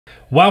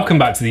Welcome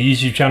back to the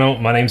YouTube channel.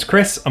 My name's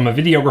Chris. I'm a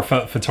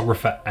videographer,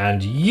 photographer,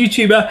 and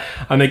YouTuber.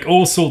 I make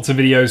all sorts of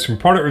videos from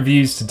product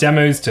reviews to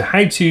demos to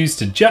how-tos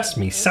to just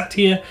me sat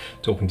here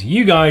talking to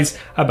you guys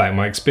about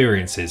my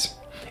experiences.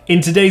 In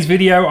today's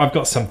video, I've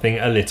got something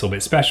a little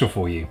bit special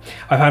for you.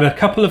 I've had a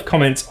couple of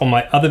comments on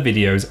my other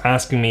videos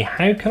asking me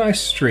how can I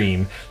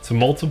stream to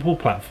multiple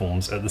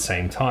platforms at the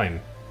same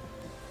time?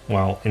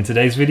 Well, in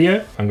today's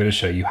video, I'm going to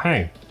show you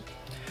how.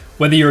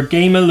 Whether you're a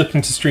gamer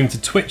looking to stream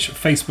to Twitch,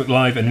 Facebook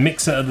Live and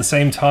Mixer at the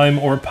same time,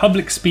 or a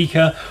public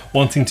speaker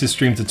wanting to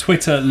stream to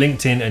Twitter,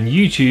 LinkedIn and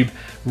YouTube,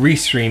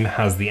 Restream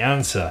has the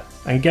answer.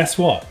 And guess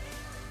what?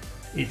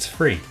 It's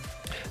free.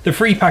 The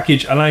free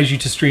package allows you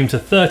to stream to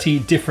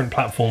 30 different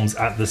platforms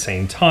at the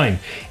same time.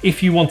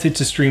 If you wanted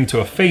to stream to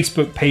a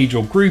Facebook page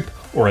or group,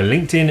 or a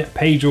LinkedIn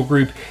page or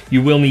group,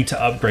 you will need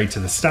to upgrade to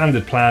the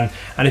standard plan.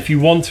 And if you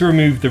want to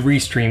remove the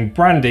Restream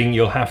branding,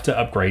 you'll have to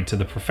upgrade to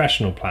the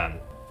professional plan.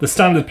 The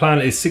standard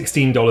plan is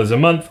 $16 a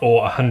month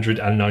or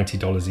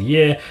 $190 a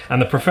year, and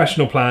the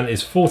professional plan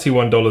is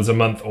 $41 a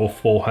month or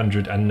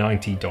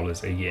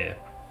 $490 a year.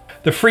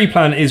 The free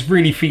plan is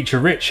really feature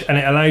rich and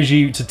it allows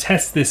you to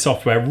test this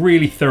software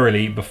really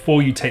thoroughly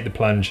before you take the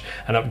plunge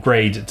and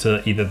upgrade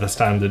to either the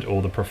standard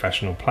or the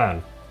professional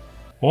plan.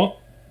 What?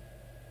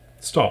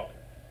 Stop.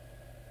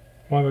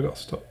 Why have I got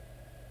to stop?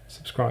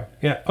 Subscribe.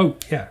 Yeah. Oh,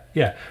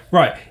 yeah.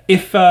 Right.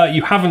 If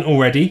you haven't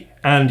already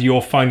and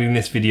you're finding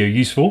this video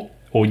useful,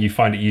 or you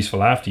find it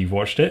useful after you've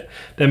watched it,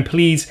 then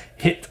please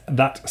hit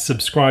that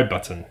subscribe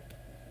button.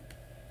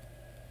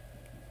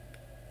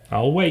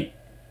 I'll wait.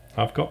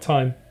 I've got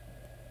time.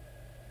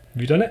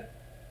 Have you done it?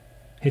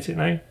 Hit it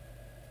now.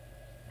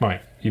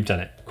 Right, you've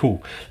done it.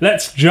 Cool.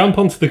 Let's jump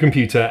onto the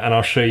computer and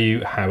I'll show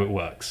you how it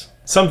works.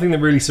 Something that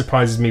really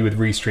surprises me with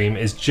Restream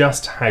is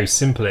just how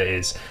simple it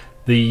is.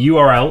 The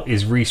URL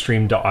is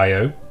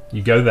restream.io.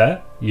 You go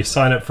there, you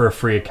sign up for a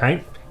free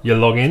account, you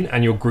log in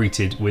and you're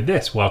greeted with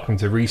this. Welcome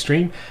to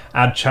Restream,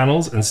 add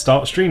channels and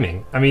start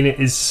streaming. I mean, it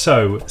is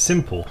so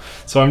simple.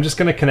 So I'm just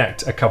gonna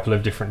connect a couple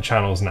of different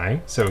channels now.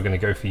 So we're gonna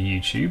go for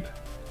YouTube,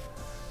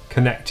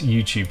 connect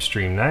YouTube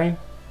stream now.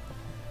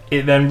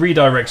 It then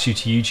redirects you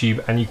to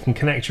YouTube and you can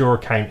connect your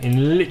account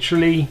in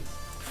literally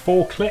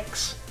 4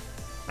 clicks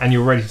and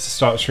you're ready to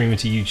start streaming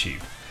to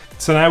YouTube.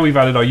 So now we've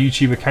added our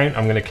YouTube account,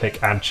 I'm gonna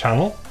click add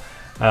channel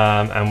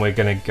and we're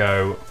gonna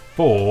go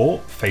for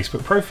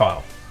Facebook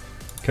profile.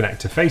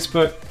 Connect to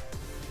Facebook,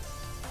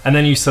 and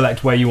then you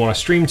select where you want to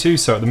stream to.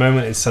 So at the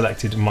moment it's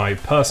selected my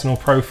personal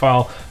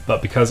profile,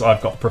 but because I've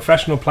got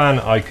professional plan,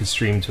 I could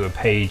stream to a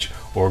page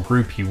or a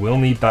group. You will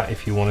need that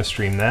if you want to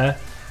stream there.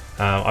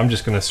 I'm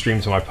just going to stream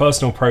to my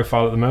personal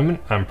profile at the moment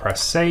and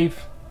press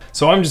save.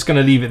 So I'm just going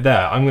to leave it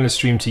there. I'm going to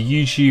stream to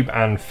YouTube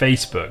and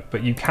Facebook,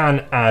 but you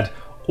can add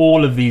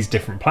all of these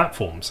different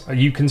platforms.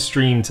 You can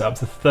stream to up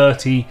to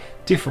 30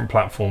 different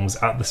platforms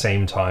at the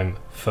same time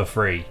for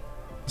free.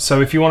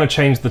 So if you want to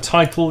change the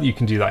title, you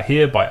can do that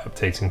here by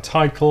updating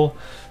title.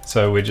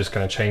 So we're just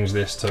going to change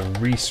this to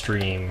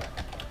Restream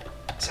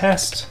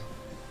Test.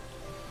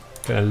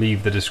 Going to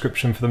leave the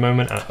description for the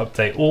moment and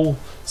update all.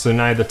 So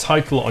now the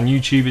title on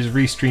YouTube is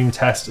Restream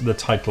Test, the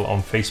title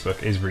on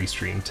Facebook is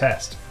Restream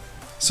Test.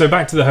 So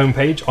back to the home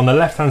page. On the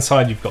left hand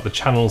side you've got the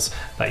channels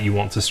that you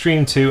want to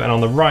stream to, and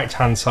on the right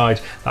hand side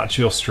that's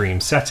your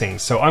stream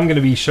settings. So I'm going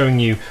to be showing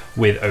you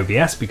with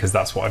OBS because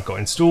that's what I've got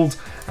installed,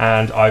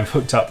 and I've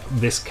hooked up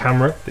this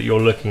camera that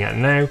you're looking at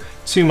now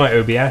to my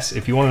OBS.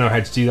 If you want to know how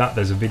to do that,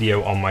 there's a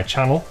video on my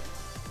channel.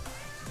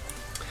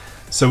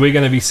 So we're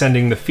going to be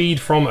sending the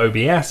feed from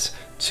OBS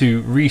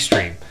to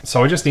Restream.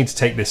 So I just need to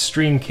take this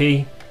stream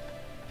key,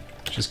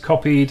 which is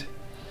copied,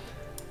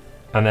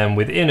 and then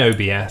within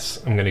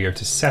OBS, I'm going to go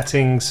to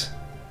Settings,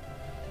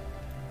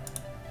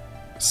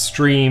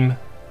 Stream,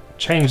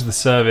 change the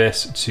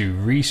service to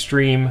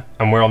Restream,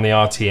 and we're on the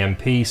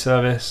RTMP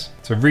service.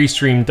 So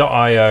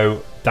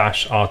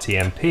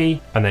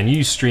restream.io-RTMP, and then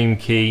use stream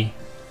key,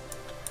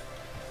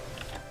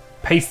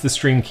 paste the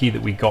stream key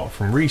that we got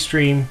from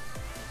Restream,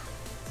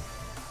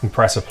 and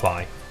press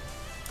apply.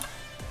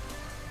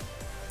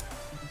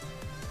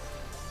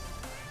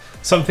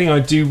 Something I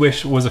do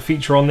wish was a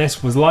feature on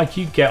this was like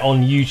you get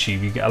on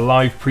YouTube, you get a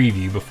live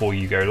preview before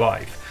you go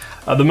live.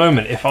 At the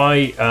moment, if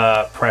I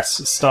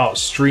press start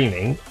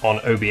streaming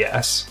on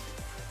OBS,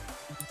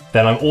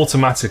 then I'm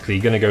automatically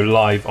going to go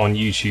live on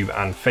YouTube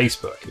and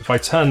Facebook. If I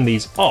turn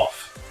these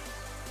off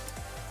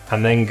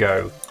and then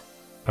go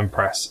and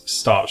press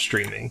start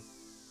streaming,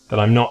 then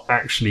I'm not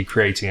actually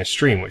creating a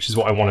stream, which is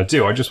what I want to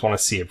do. I just want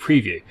to see a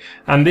preview.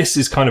 And this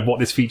is kind of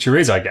what this feature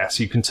is, I guess.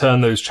 You can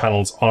turn those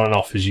channels on and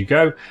off as you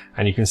go,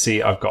 and you can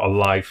see I've got a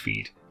live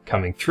feed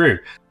coming through.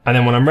 And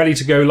then when I'm ready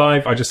to go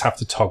live, I just have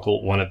to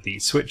toggle one of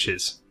these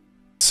switches.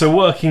 So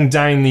working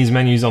down these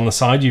menus on the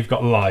side, you've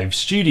got Live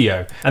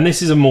Studio, and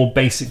this is a more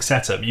basic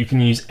setup. You can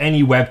use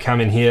any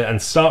webcam in here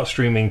and start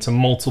streaming to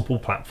multiple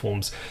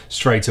platforms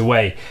straight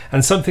away.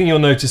 And something you'll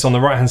notice on the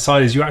right hand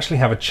side is you actually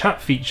have a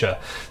chat feature.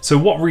 So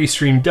what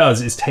Restream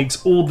does is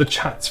takes all the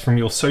chats from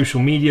your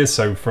social media,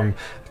 so from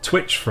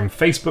Twitch, from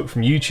Facebook,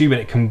 from YouTube,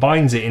 and it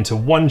combines it into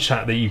one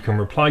chat that you can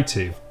reply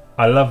to.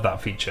 I love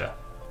that feature.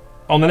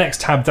 On the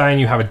next tab down,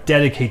 you have a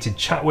dedicated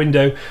chat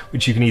window,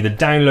 which you can either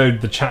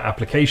download the chat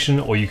application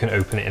or you can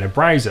open it in a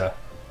browser.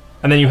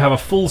 And then you have a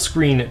full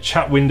screen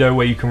chat window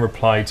where you can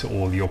reply to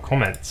all your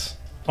comments.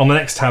 On the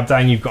next tab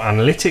down, you've got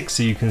analytics,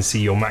 so you can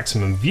see your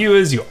maximum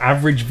viewers, your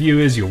average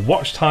viewers, your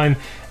watch time,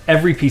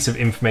 every piece of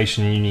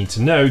information you need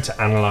to know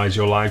to analyze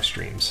your live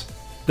streams.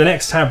 The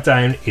next tab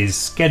down is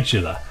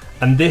scheduler,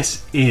 and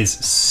this is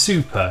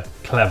super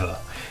clever.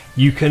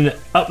 You can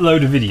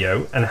upload a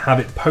video and have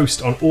it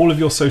post on all of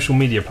your social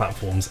media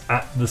platforms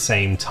at the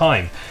same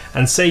time.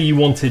 And say you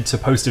wanted to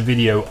post a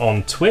video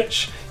on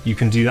Twitch, you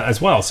can do that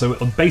as well. So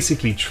it'll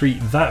basically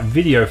treat that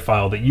video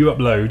file that you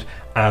upload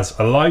as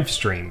a live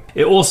stream.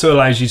 It also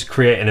allows you to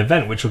create an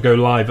event which will go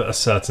live at a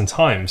certain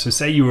time. So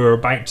say you were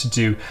about to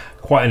do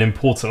quite an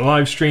important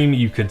live stream,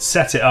 you could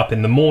set it up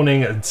in the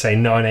morning at say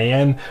 9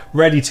 AM,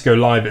 ready to go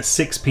live at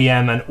 6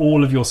 PM, and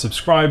all of your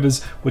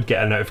subscribers would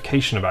get a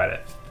notification about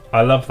it.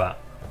 I love that.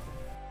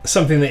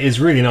 Something that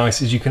is really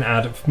nice is you can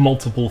add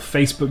multiple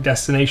Facebook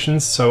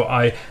destinations. So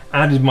I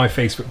added my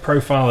Facebook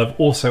profile, I've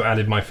also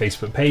added my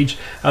Facebook page,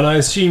 and I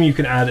assume you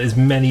can add as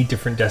many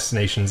different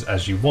destinations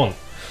as you want.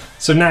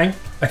 So now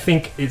I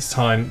think it's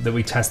time that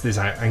we test this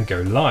out and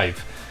go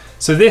live.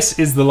 So this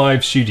is the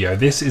live studio.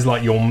 This is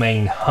like your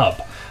main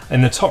hub.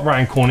 In the top right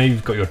hand corner,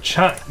 you've got your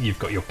chat, you've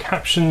got your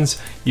captions,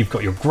 you've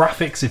got your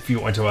graphics if you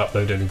want to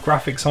upload any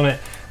graphics on it,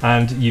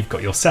 and you've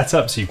got your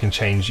setup, so you can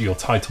change your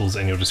titles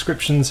and your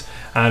descriptions.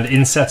 And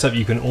in setup,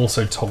 you can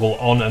also toggle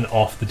on and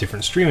off the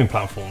different streaming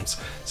platforms.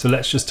 So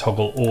let's just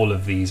toggle all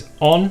of these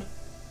on.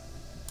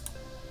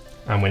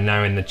 And we're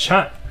now in the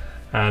chat,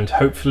 and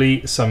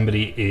hopefully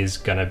somebody is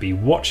gonna be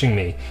watching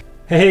me.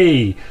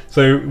 Hey,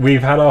 so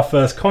we've had our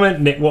first comment,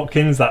 Nick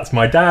Watkins, that's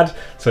my dad.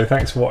 So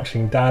thanks for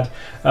watching, Dad.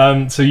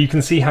 So you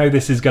can see how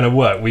this is gonna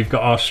work. We've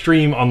got our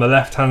stream on the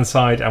left-hand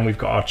side and we've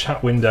got our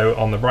chat window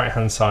on the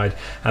right-hand side.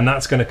 And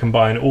that's gonna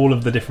combine all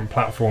of the different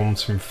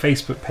platforms from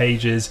Facebook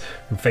pages,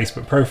 from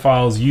Facebook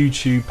profiles,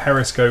 YouTube,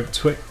 Periscope,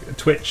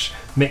 Twitch,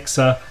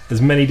 Mixer.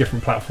 As many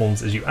different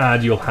platforms as you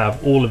add, you'll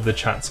have all of the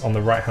chats on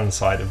the right-hand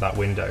side of that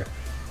window.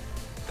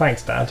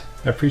 Thanks, Dad,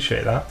 I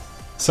appreciate that.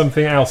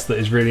 Something else that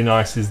is really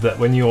nice is that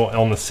when you're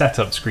on the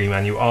setup screen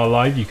and you are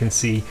live, you can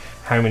see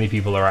how many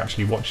people are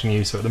actually watching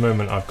you. So at the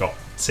moment I've got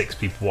 6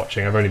 people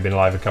watching. I've only been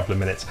live a couple of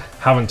minutes.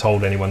 Haven't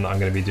told anyone that I'm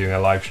going to be doing a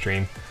live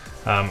stream.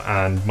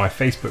 And my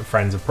Facebook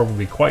friends are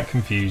probably quite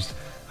confused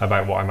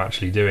about what I'm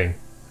actually doing.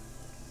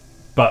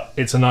 But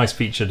it's a nice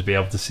feature to be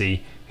able to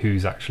see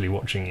who's actually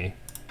watching you.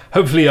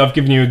 Hopefully I've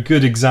given you a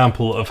good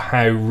example of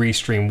how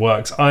Restream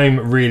works. I'm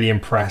really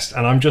impressed,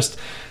 and I'm just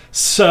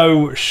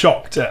so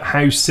shocked at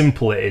how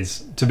simple it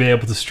is to be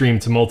able to stream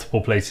to multiple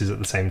places at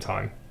the same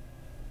time.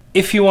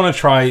 If you want to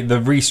try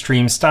the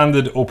Restream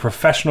Standard or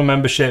Professional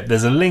membership,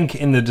 there's a link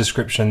in the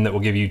description that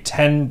will give you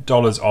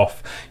 $10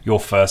 off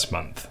your first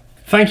month.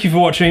 Thank you for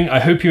watching. I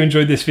hope you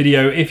enjoyed this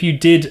video. If you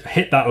did,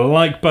 hit that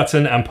like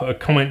button and put a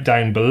comment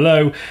down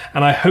below,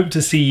 and I hope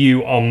to see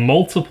you on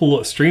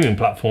multiple streaming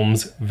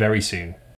platforms very soon.